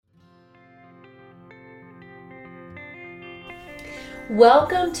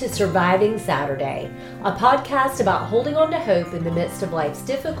Welcome to Surviving Saturday, a podcast about holding on to hope in the midst of life's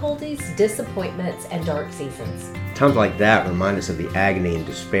difficulties, disappointments, and dark seasons. Times like that remind us of the agony and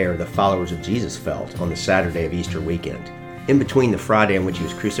despair the followers of Jesus felt on the Saturday of Easter weekend, in between the Friday on which he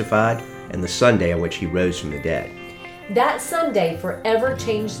was crucified and the Sunday on which he rose from the dead. That Sunday forever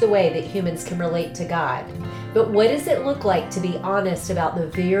changed the way that humans can relate to God. But what does it look like to be honest about the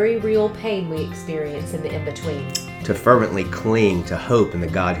very real pain we experience in the in-between? To fervently cling to hope in the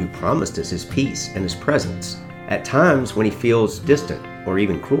God who promised us his peace and his presence, at times when he feels distant or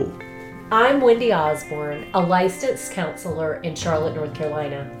even cruel. I'm Wendy Osborne, a licensed counselor in Charlotte, North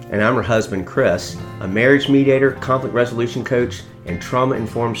Carolina. And I'm her husband, Chris, a marriage mediator, conflict resolution coach, and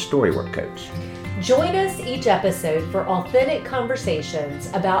trauma-informed storywork coach. Join us each episode for authentic conversations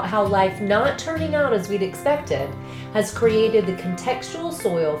about how life not turning out as we'd expected has created the contextual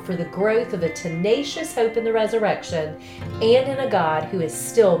soil for the growth of a tenacious hope in the resurrection and in a God who is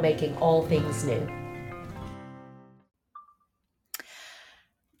still making all things new.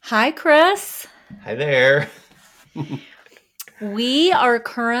 Hi, Chris. Hi there. We are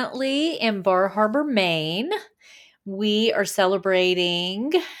currently in Bar Harbor, Maine. We are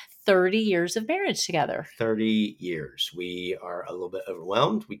celebrating 30 years of marriage together. 30 years. We are a little bit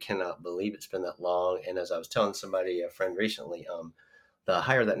overwhelmed. We cannot believe it's been that long. And as I was telling somebody, a friend recently, the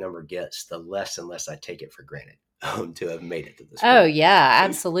higher that number gets, the less and less I take it for granted to have made it to this point. Oh, yeah,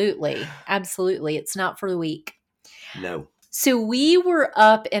 absolutely. Absolutely. It's not for the weak. No. So we were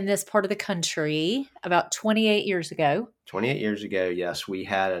up in this part of the country about 28 years ago. 28 years ago, yes. We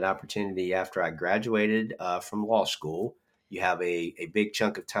had an opportunity after I graduated from law school. You have a big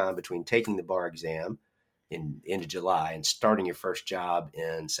chunk of time between taking the bar exam in end of July and starting your first job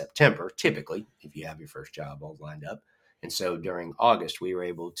in September, typically, if you have your first job all lined up. And so during August, we were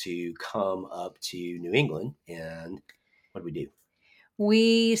able to come up to New England. And what did we do?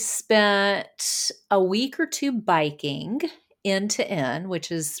 We spent a week or two biking end to end,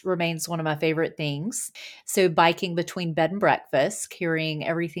 which remains one of my favorite things. So biking between bed and breakfast, carrying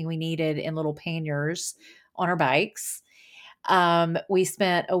everything we needed in little panniers on our bikes. We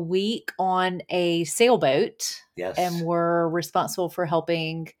spent a week on a sailboat. Yes. And were responsible for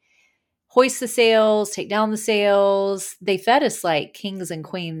helping hoist the sails, take down the sails. They fed us like kings and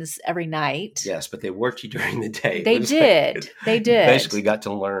queens every night. Yes, but they worked you during the day. They did. They did. Basically got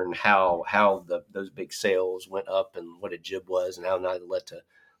to learn how those big sails went up and what a jib was and how not to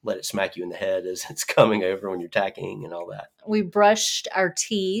let it smack you in the head as it's coming over when you're tacking and all that. We brushed our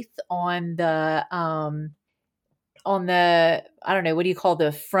teeth on the I don't know, what do you call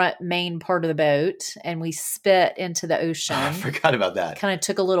the front main part of the boat? And we spit into the ocean. I forgot about that. Kind of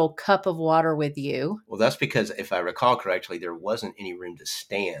took a little cup of water with you. Well, that's because if I recall correctly, there wasn't any room to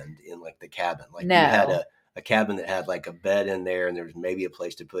stand in like the cabin. Like no. You had a cabin that had like a bed in there and there was maybe a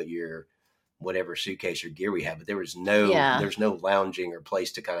place to put your whatever suitcase or gear we had, but there's no lounging or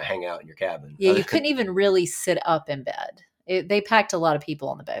place to kind of hang out in your cabin. Yeah, you couldn't even really sit up in bed. They packed a lot of people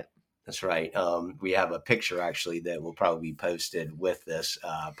on the boat. That's right. We have a picture actually that will probably be posted with this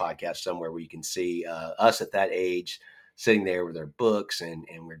podcast somewhere where you can see us at that age sitting there with our books and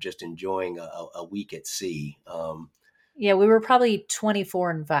we're just enjoying a week at sea. Yeah, we were probably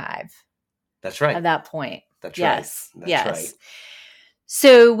 24 and 5. That's right. At that point. That's yes. right. Yes. Right.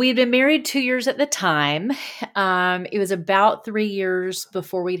 So we'd been married 2 years at the time. It was about 3 years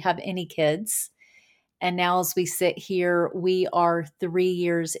before we'd have any kids. And now as we sit here, we are 3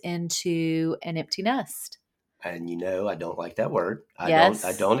 years into an empty nest. And I don't like that word. I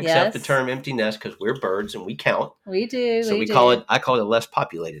don't accept the term empty nest because we're birds and we count. We do. So I call it a less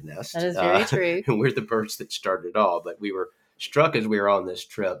populated nest. That is very true. And we're the birds that started it all. But we were struck as we were on this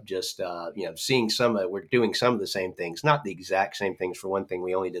trip, just, seeing we're doing some of the same things, not the exact same things. For one thing,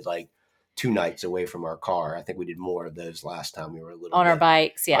 we only did like 2 nights away from our car. I think we did more of those last time we were a little on our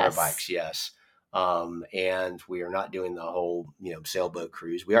bikes. Yes. On our bikes. Yes. And we are not doing the whole, sailboat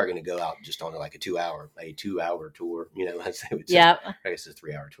cruise. We are going to go out just on like a 2 hour tour, as they would say. Yep. I guess it's a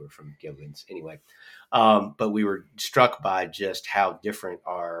 3 hour tour from Gilligan's anyway. But we were struck by just how different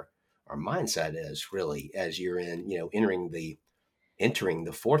our mindset is really as you're entering the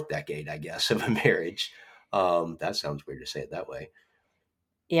fourth decade, I guess, of a marriage. That sounds weird to say it that way.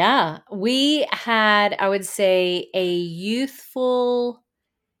 Yeah. We had, I would say, a youthful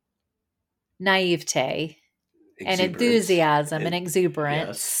naivete and enthusiasm and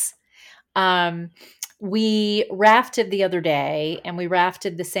exuberance. Yes. We rafted the other day and we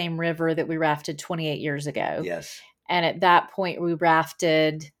rafted the same river that we rafted 28 years ago. Yes. And at that point we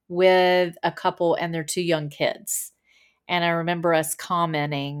rafted with a couple and their 2 young kids. And I remember us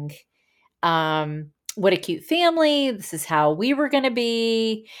commenting, what a cute family. This is how we were going to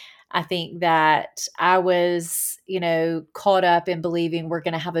be. I think that I was, caught up in believing we're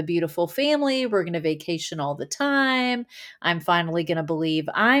going to have a beautiful family. We're going to vacation all the time. I'm finally going to believe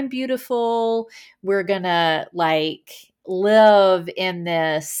I'm beautiful. We're going to live in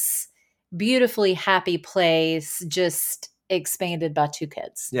this beautifully happy place, just expanded by two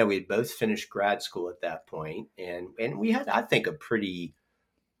kids. Yeah, we had both finished grad school at that point, and we had, I think, a pretty,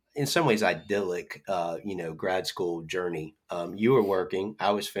 in some ways, idyllic, grad school journey. You were working,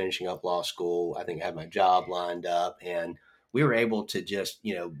 I was finishing up law school. I think I had my job lined up, and we were able to just,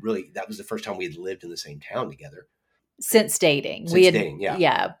 really, that was the first time we had lived in the same town together Since dating. since dating.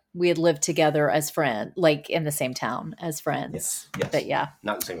 Yeah, We had lived together as friends, like in the same town as yes, friends. yes, But yeah.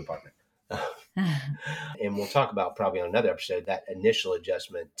 not in the same apartment. And we'll talk about probably on another episode that initial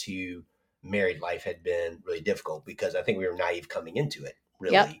adjustment to married life had been really difficult because I think we were naive coming into it.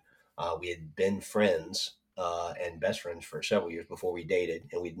 Really, Yep. we had been friends and best friends for several years before we dated,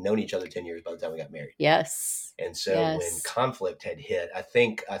 and we'd known each other 10 years by the time we got married. Yes. And so when conflict had hit, I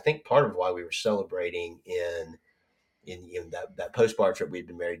think part of why we were celebrating in that post-bar trip, we'd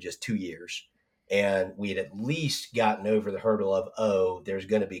been married just 2 years, and we had at least gotten over the hurdle of, oh, there's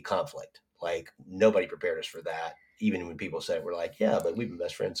going to be conflict. Like, nobody prepared us for that. Even when people said it, we're like, yeah, but we've been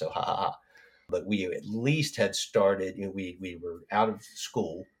best friends, so ha ha ha. But we at least had started, we were out of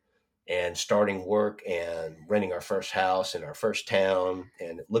school and starting work and renting our first house in our first town,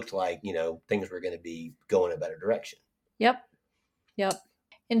 and it looked like, things were going to be going a better direction. Yep.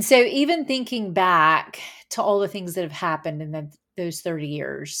 And so even thinking back to all the things that have happened in those 30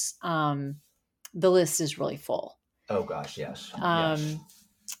 years, the list is really full. Oh gosh, yes. Yes.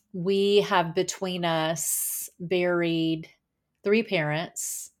 We have between us buried 3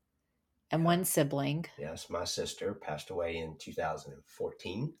 parents and 1 sibling. Yes, my sister passed away in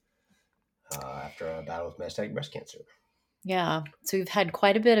 2014 after a battle with metastatic breast cancer. Yeah. So we've had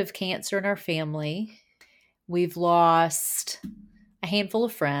quite a bit of cancer in our family. We've lost a handful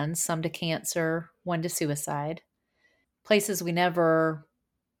of friends, some to cancer, 1 to suicide. Places we never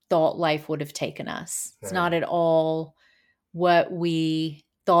thought life would have taken us. It's not at all what we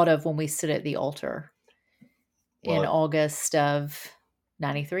thought of when we stood at the altar in August of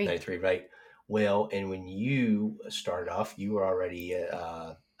 93. 93, right. Well, and when you started off, you were already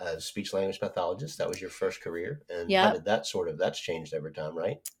a speech language pathologist. That was your first career. And how did that's changed over time,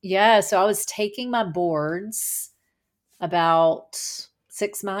 right? Yeah. So I was taking my boards about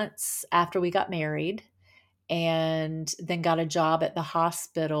 6 months after we got married, and then got a job at the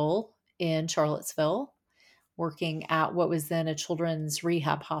hospital in Charlottesville, working at what was then a children's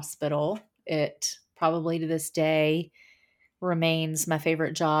rehab hospital. It probably to this day remains my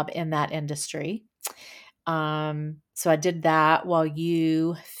favorite job in that industry. So I did that while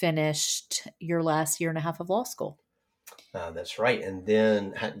you finished your last year and a half of law school. That's right. And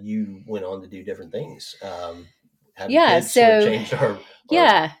then you went on to do different things. Having Yeah, kids sort of changed our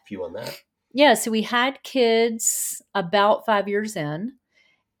view on that. Yeah, so we had kids about 5 years in.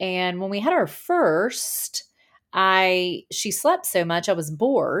 And when we had our first, she slept so much, I was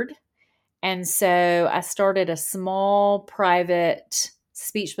bored. And so I started a small private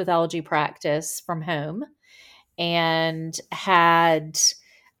speech pathology practice from home and had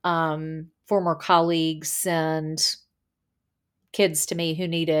former colleagues send kids to me who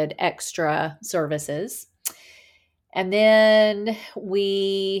needed extra services. And then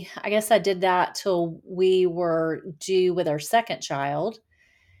I guess I did that till we were due with our second child.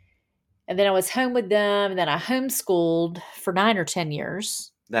 And then I was home with them, and then I homeschooled for 9 or 10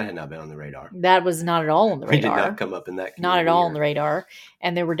 years. That had not been on the radar. That was not at all on the radar. We did not come up in that community. Not at all on the radar.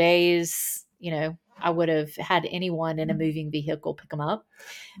 And there were days, I would have had anyone in a moving vehicle pick them up.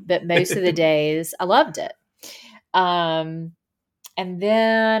 But most of the days, I loved it. And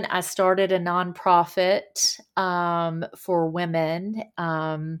then I started a nonprofit for women,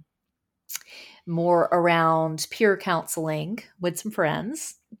 more around peer counseling with some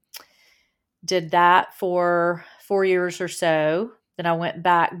friends. Did that for 4 years or so. Then I went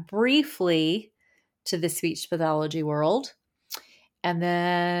back briefly to the speech pathology world. And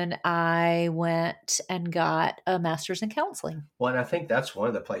then I went and got a master's in counseling. Well, and I think that's one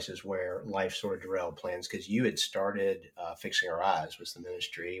of the places where life sort of derailed plans, because you had started Fixing Our Eyes was the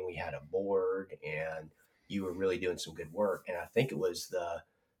ministry, and we had a board, and you were really doing some good work. And I think it was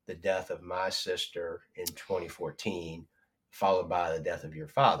the death of my sister in 2014, followed by the death of your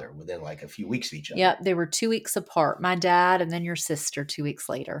father within like a few weeks of each other. Yep, they were 2 weeks apart. My dad and then your sister 2 weeks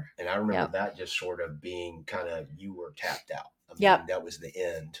later. And I remember that just sort of being kind of, you were tapped out. I mean, that was the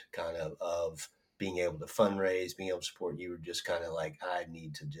end kind of being able to fundraise, being able to support. You were just kind of like, I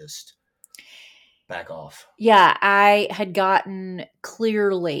need to just back off. Yeah, I had gotten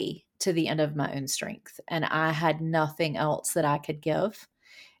clearly to the end of my own strength and I had nothing else that I could give.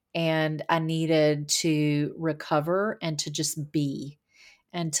 And I needed to recover and to just be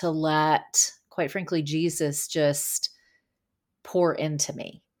and to let, quite frankly, Jesus just pour into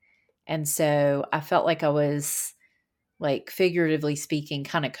me. And so I felt like I was, like, figuratively speaking,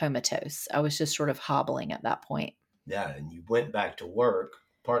 kind of comatose. I was just sort of hobbling at that point. Yeah, and you went back to work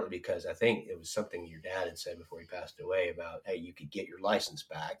partly because I think it was something your dad had said before he passed away about, hey, you could get your license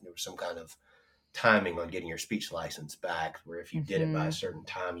back. There was some kind of timing on getting your speech license back, where if you did it by a Hmm. certain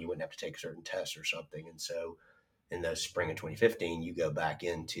time, you wouldn't have to take certain tests or something. And so in the spring of 2015, you go back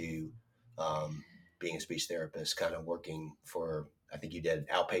into um, being a speech therapist, kind of working for, I think you did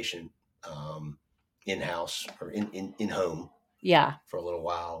outpatient, in-house or in home Yeah. for a little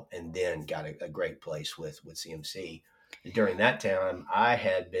while, and then got a great place with CMC. And during that time, I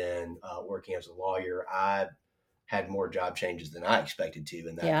had been working as a lawyer. I had more job changes than I expected to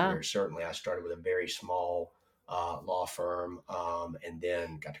in that Yeah. career. Certainly, I started with a very small law firm, and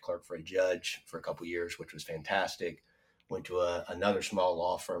then got to clerk for a judge for a couple of years, which was fantastic. Went to another small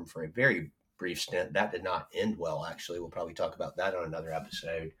law firm for a very brief stint. That did not end well, actually. We'll probably talk about that on another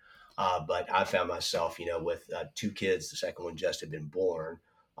episode. But I found myself, with two kids. The second one just had been born,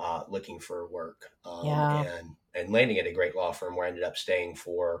 looking for work, Yeah. and landing at a great law firm where I ended up staying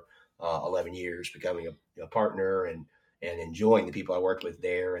for 11 years, becoming a partner and enjoying the people I worked with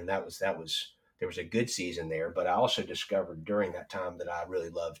there. And that was there was a good season there. But I also discovered during that time that I really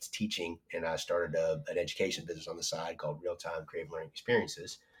loved teaching, and I started an education business on the side called Real Time Creative Learning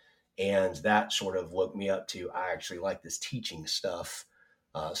Experiences. And that sort of woke me up to, I actually like this teaching stuff.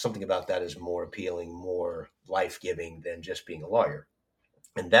 Something about that is more appealing, more life giving than just being a lawyer.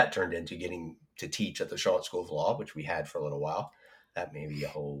 And that turned into getting to teach at the Charlotte School of Law, which we had for a little while. That may be a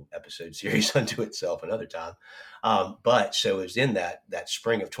whole episode series unto itself another time. But so it was in that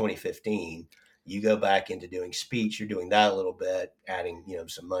spring of 2015. You go back into doing speech. You're doing that a little bit, adding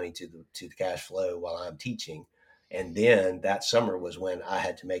some money to the cash flow while I'm teaching. And then that summer was when I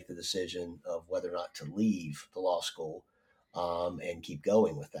had to make the decision of whether or not to leave the law school, and keep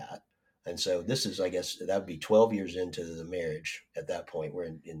going with that. And so this is, I guess, that would be 12 years into the marriage at that point. We're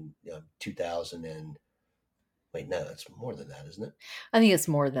in 2000 and wait, no, that's more than that, isn't it? I think it's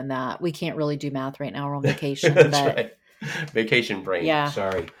more than that. We can't really do math right now. We're on vacation, That's but right. Vacation brain. yeah.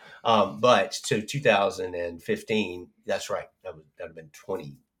 Sorry. But to 2015, that's right. That would have been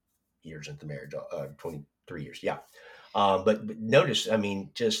 20 years into marriage, 23 years. Yeah. But notice, I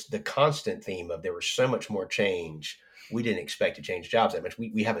mean, just the constant theme of there was so much more change. We didn't expect to change jobs that much.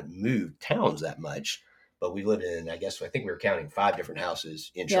 We haven't moved towns that much, but we lived in, I think we were counting 5 different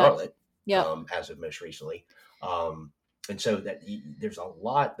houses in Yep. Charlotte, Yep. as of most recently. And so there's a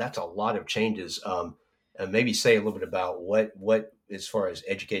lot, that's a lot of changes. And maybe say a little bit about what, as far as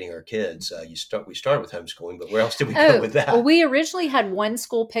educating our kids, we started with homeschooling, but where else did we go Oh, with well, that? we originally had one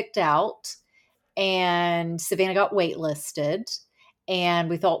school picked out and Savannah got waitlisted. And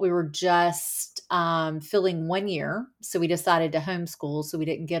we thought we were just filling 1 year. So we decided to homeschool. So we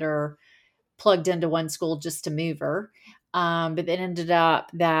didn't get her plugged into one school just to move her. But it ended up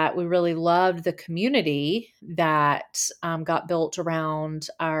that we really loved the community that got built around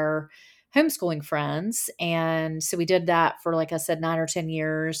our homeschooling friends. And so we did that for, like I said, 9 or 10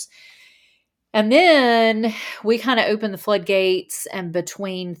 years. And then we kind of opened the floodgates and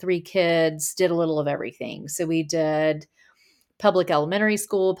between three kids did a little of everything. So we did public elementary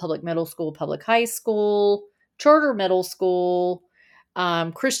school, public middle school, public high school, charter middle school,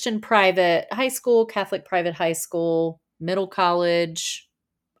 Christian private high school, Catholic private high school, middle college,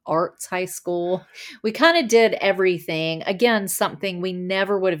 arts high school. We kind of did everything. Again, something we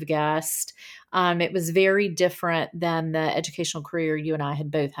never would have guessed. It was very different than the educational career you and I had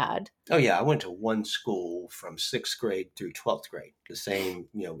both had. Oh yeah, I went to one school from 6th grade through 12th grade. The same,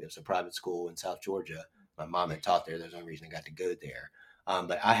 it was a private school in South Georgia. My mom had taught there. There's no reason I got to go there.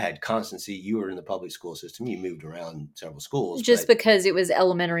 But I had constancy. You were in the public school system. You moved around several schools, Just but because it was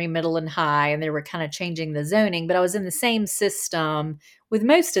elementary, middle, and high, and they were kind of changing the zoning, but I was in the same system with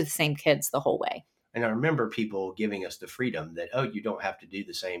most of the same kids the whole way. and I remember people giving us the freedom that, oh, you don't have to do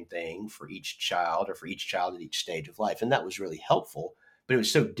the same thing for each child or for each child at each stage of life, and that was really helpful. But it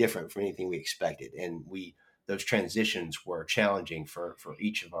was so different from anything we expected, and those transitions were challenging for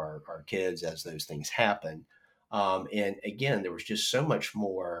each of our kids as those things happen. And again, there was just so much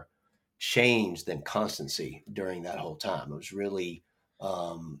more change than constancy during that whole time. It was really,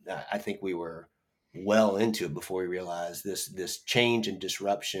 I think we were well into it before we realized this change and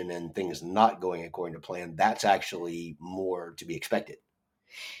disruption and things not going according to plan. That's actually more to be expected.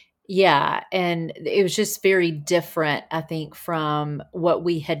 Yeah, and it was just very different, I think, from what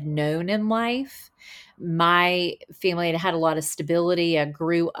we had known in life. My family had had a lot of stability. I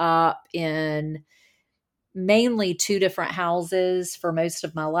grew up in mainly two different houses for most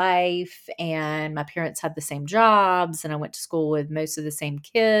of my life, and my parents had the same jobs, and I went to school with most of the same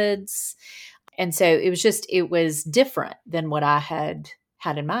kids. And so it was different than what I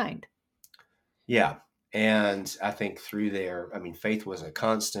had in mind. Yeah. And I think through there, I mean, faith was a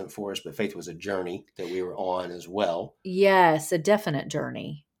constant for us, but faith was a journey that we were on as well. Yes, a definite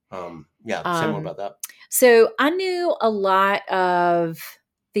journey. Yeah. Say more Um, about that. so I knew a lot of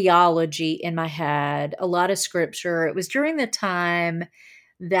theology in my head, a lot of scripture. It was during the time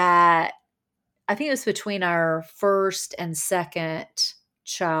that I think it was between our first and second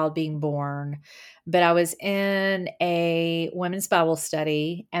child being born, but I was in a women's Bible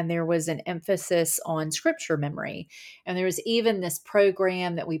study and there was an emphasis on scripture memory. And there was even this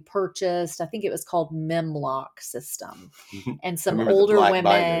program that we purchased. I think it was called Memlock System. And I some remember the older black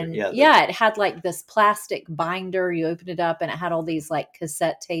binder. women, Yeah. yeah, it had like this plastic binder. You open it up and it had all these like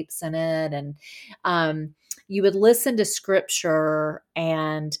cassette tapes in it. And you would listen to scripture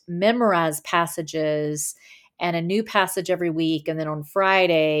and memorize passages and a new passage every week. And then on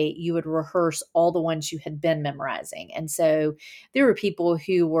Friday, you would rehearse all the ones you had been memorizing. And so there were people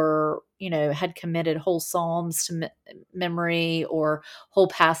who were, had committed whole Psalms to memory or whole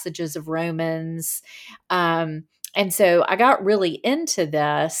passages of Romans. And so I got really into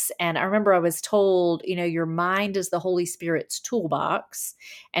this. And I remember I was told, your mind is the Holy Spirit's toolbox.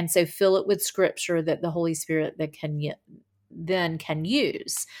 And so fill it with scripture that the Holy Spirit then can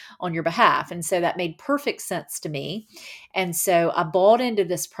use on your behalf. And so that made perfect sense to me. And so I bought into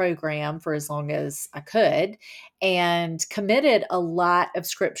this program for as long as I could and committed a lot of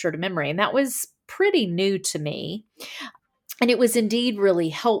scripture to memory. And that was pretty new to me. And it was indeed really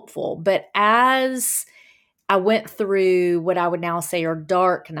helpful. But as I went through what I would now say are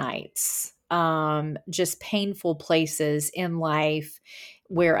dark nights, just painful places in life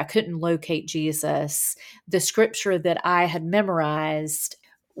where I couldn't locate Jesus. The scripture that I had memorized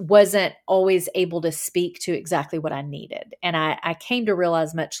wasn't always able to speak to exactly what I needed. And I came to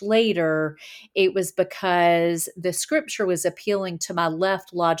realize much later it was because the scripture was appealing to my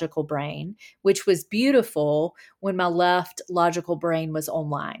left logical brain, which was beautiful when my left logical brain was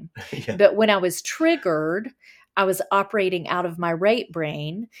online. Yeah. But when I was triggered, I was operating out of my right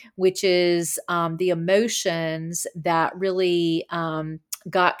brain, which is the emotions that really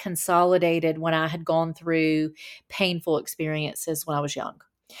got consolidated when I had gone through painful experiences when I was young.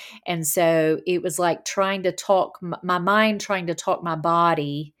 And so it was like trying to talk my mind, trying to talk my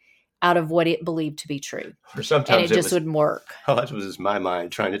body out of what it believed to be true. Or And sometimes it it just was, wouldn't work. oh, that was just my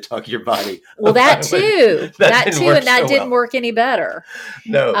mind trying to talk your body. Well, that too, That didn't work and that so didn't well. work any better.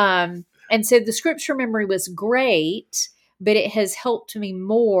 No. And so the scripture memory was great, but it has helped me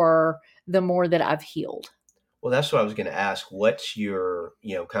more the more that I've healed. Well, that's what I was going to ask. What's your,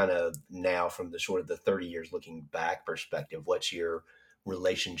 kind of now from the sort of the 30 years looking back perspective, what's your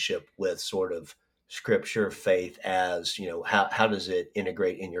relationship with sort of scripture, faith as, how does it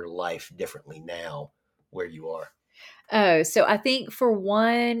integrate in your life differently now where you are? Oh, so I think for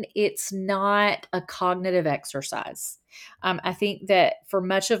one, it's not a cognitive exercise. I think that for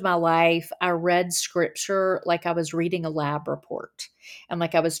much of my life, I read scripture like I was reading a lab report and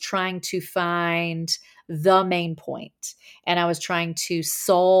like I was trying to find the main point, and I was trying to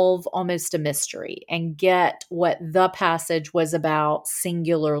solve almost a mystery and get what the passage was about,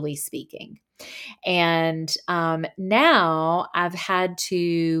 singularly speaking. And now I've had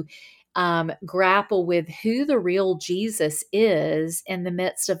to grapple with who the real Jesus is in the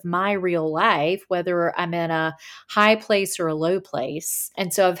midst of my real life, whether I'm in a high place or a low place.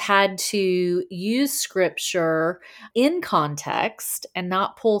 And so I've had to use scripture in context and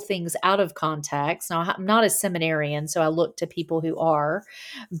not pull things out of context. Now, I'm not a seminarian, so I look to people who are,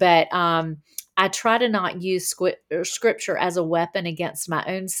 but I try to not use scripture as a weapon against my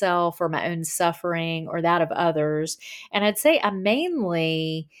own self or my own suffering or that of others. And I'd say I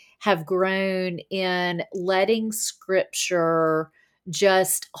mainly have grown in letting scripture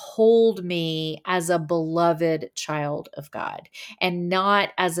just hold me as a beloved child of God and not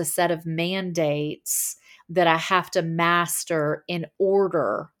as a set of mandates that I have to master in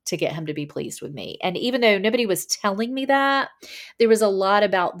order to get him to be pleased with me. And even though nobody was telling me that, there was a lot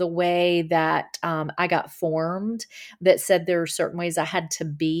about the way that I got formed that said there are certain ways I had to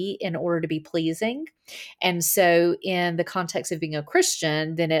be in order to be pleasing. And so, in the context of being a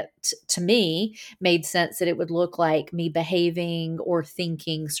Christian, then it to me made sense that it would look like me behaving or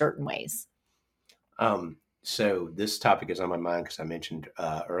thinking certain ways. So this topic is on my mind because I mentioned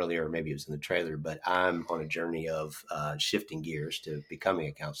earlier, maybe it was in the trailer, but I'm on a journey of shifting gears to becoming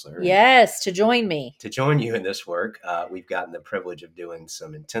a counselor. And Yes, to join me. to join you in this work, we've gotten the privilege of doing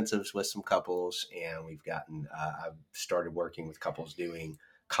some intensives with some couples, and I've started working with couples doing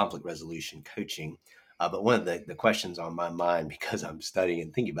conflict resolution coaching. But one of the questions on my mind, because I'm studying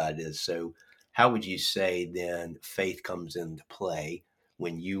and thinking about it, is so how would you say then faith comes into play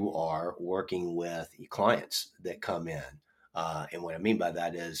when you are working with clients that come in? And what I mean by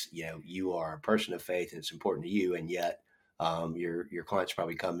that is, you are a person of faith and it's important to you, and yet your clients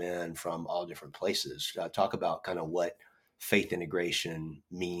probably come in from all different places. Talk about kind of what faith integration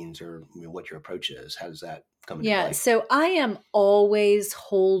means, or what your approach is. How does that come into Yeah, play? so I am always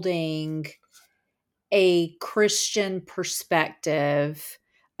holding a Christian perspective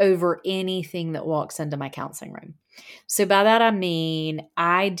over anything that walks into my counseling room. So by that I mean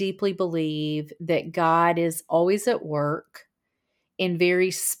I deeply believe that God is always at work in very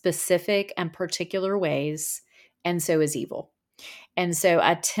specific and particular ways, and so is evil. And so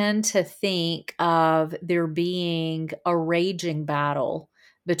I tend to think of there being a raging battle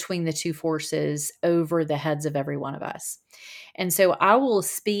between the two forces over the heads of every one of us. And so I will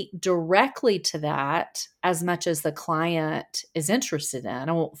speak directly to that as much as the client is interested in.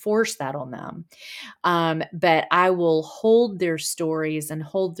 I won't force that on them. But I will hold their stories and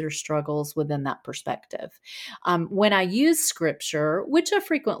hold their struggles within that perspective. When I use scripture, which I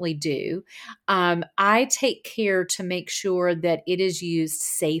frequently do, I take care to make sure that it is used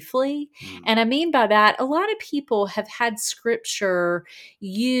safely. Mm. And I mean by that, a lot of people have had scripture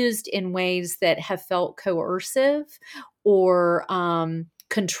used in ways that have felt coercive or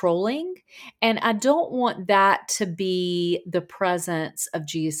controlling. And I don't want that to be the presence of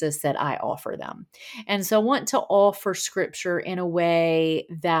Jesus that I offer them. And so I want to offer scripture in a way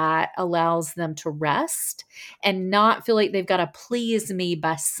that allows them to rest and not feel like they've got to please me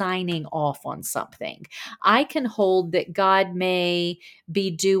by signing off on something. I can hold that God may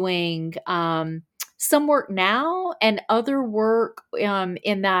be doing some work now and other work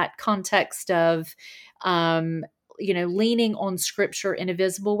in that context of leaning on scripture in a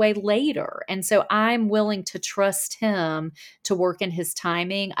visible way later. And so I'm willing to trust him to work in his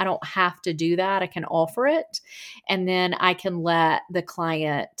timing. I don't have to do that. I can offer it. And then I can let the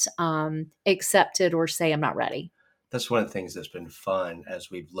client accept it or say, I'm not ready. That's one of the things that's been fun as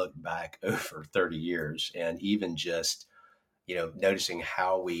we've looked back over 30 years, and even just noticing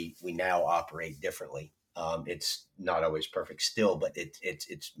how we now operate differently. It's not always perfect still, but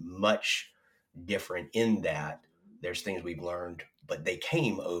it's much different in that there's things we've learned, but they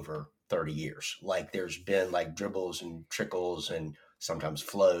came over 30 years. Like there's been like dribbles and trickles and sometimes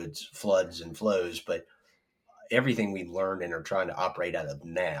floods and flows, but everything we've learned and are trying to operate out of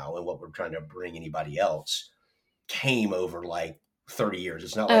now and what we're trying to bring anybody else came over like 30 years.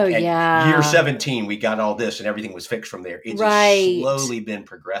 It's not Oh, like at year yeah. 17 we got all this and everything was fixed from there. It's just Right. slowly been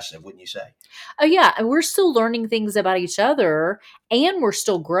progressive, wouldn't you say? Oh, yeah. And we're still learning things about each other and we're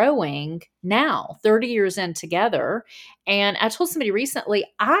still growing now, 30 years in together. And I told somebody recently,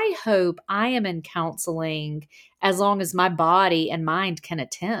 I hope I am in counseling as long as my body and mind can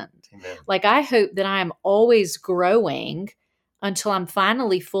attend. Amen. Like, I hope that I am always growing until I'm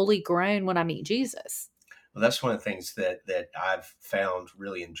finally fully grown when I meet Jesus. Well, that's one of the things that I've found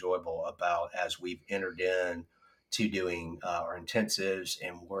really enjoyable about as we've entered in to doing our intensives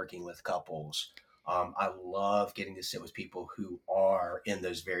and working with couples. I love getting to sit with people who are in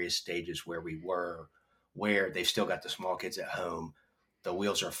those various stages where we were, where they've still got the small kids at home. The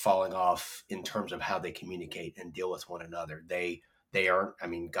wheels are falling off in terms of how they communicate and deal with one another. They aren't. I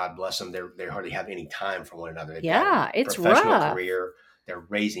mean, God bless them. They hardly have any time for one another. They've got a Yeah, it's professional rough. career, they're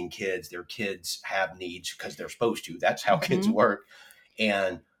raising kids. Their kids have needs because they're supposed to. That's how kids Hmm. work.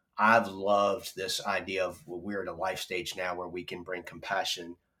 And I've loved this idea of, well, we're at a life stage now where we can bring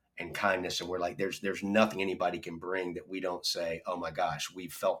compassion and kindness. And we're like, there's nothing anybody can bring that we don't say, oh my gosh, we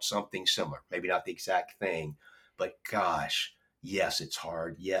felt something similar. Maybe not the exact thing, but gosh, yes, it's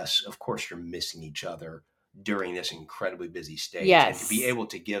hard. Yes, of course you're missing each other during this incredibly busy stage. And to be Yes. able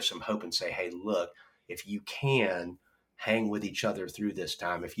to give some hope and say, hey, look, if you can hang with each other through this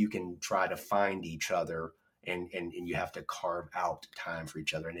time, if you can try to find each other, and you have to carve out time for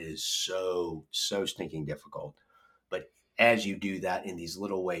each other, and it is so stinking difficult. But as you do that in these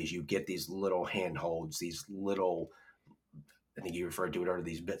little ways, you get these little handholds, these little, I think you referred to it, are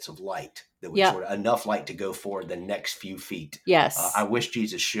these bits of light that would Yep. sort of enough light to go forward the next few feet. I Yes. wish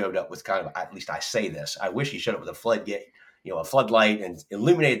Jesus showed up with kind of, at least I say this, I wish he showed up with a floodgate a floodlight and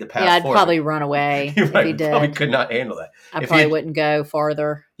illuminated the path Yeah, I'd for probably him. run away You're if right. he You probably did. could not handle that. I If probably you wouldn't go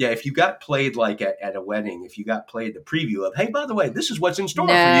farther. Yeah, if you got played like at a wedding, if you got played the preview of, hey, by the way, this is what's in store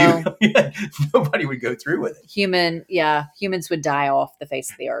for you, No. nobody would go through with it. Humans would die off the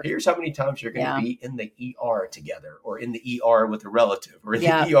face of the earth. Here's how many times you're going to Yeah. be in the ER together, or in the ER with a relative, or in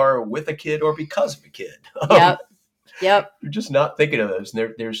Yep. the ER with a kid, or because of a kid. Yep. You're just not thinking of those.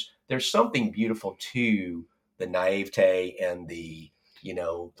 And there's something beautiful to the naivete and the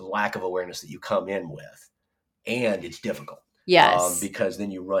lack of awareness that you come in with, and it's difficult. Yes. Because then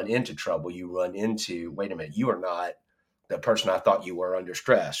you run into trouble. You run into, wait a minute, you are not the person I thought you were under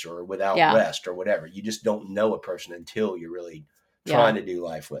stress or without rest or whatever. You just don't know a person until you're really trying to do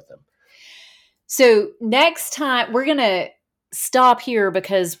life with them. So next time we're going to stop here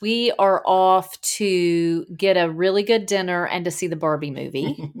because we are off to get a really good dinner and to see the Barbie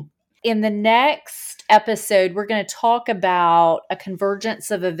movie. In the next episode, we're going to talk about a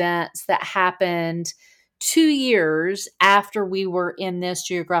convergence of events that happened 2 years after we were in this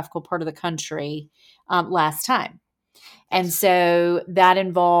geographical part of the country last time. And so that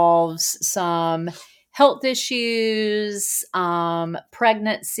involves some health issues,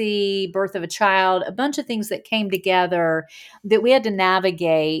 pregnancy, birth of a child, a bunch of things that came together that we had to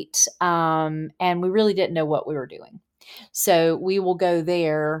navigate, and we really didn't know what we were doing. So we will go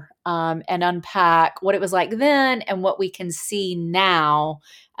there and unpack what it was like then and what we can see now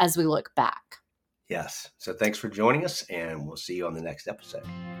as we look back. Yes. So thanks for joining us, and we'll see you on the next episode.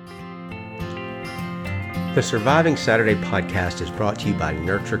 The Surviving Saturday podcast is brought to you by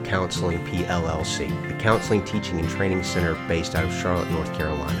Nurture Counseling PLLC, a counseling, teaching, and training center based out of Charlotte, North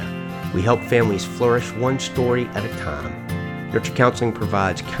Carolina. We help families flourish one story at a time. Nurture Counseling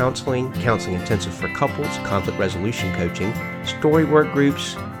provides counseling intensive for couples, conflict resolution coaching, story work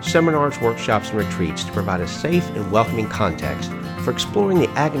groups, seminars, workshops, and retreats to provide a safe and welcoming context for exploring the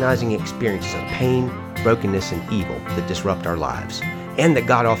agonizing experiences of pain, brokenness, and evil that disrupt our lives, and that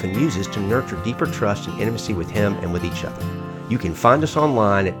God often uses to nurture deeper trust and intimacy with Him and with each other. You can find us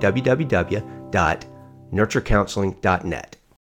online at www.nurturecounseling.net.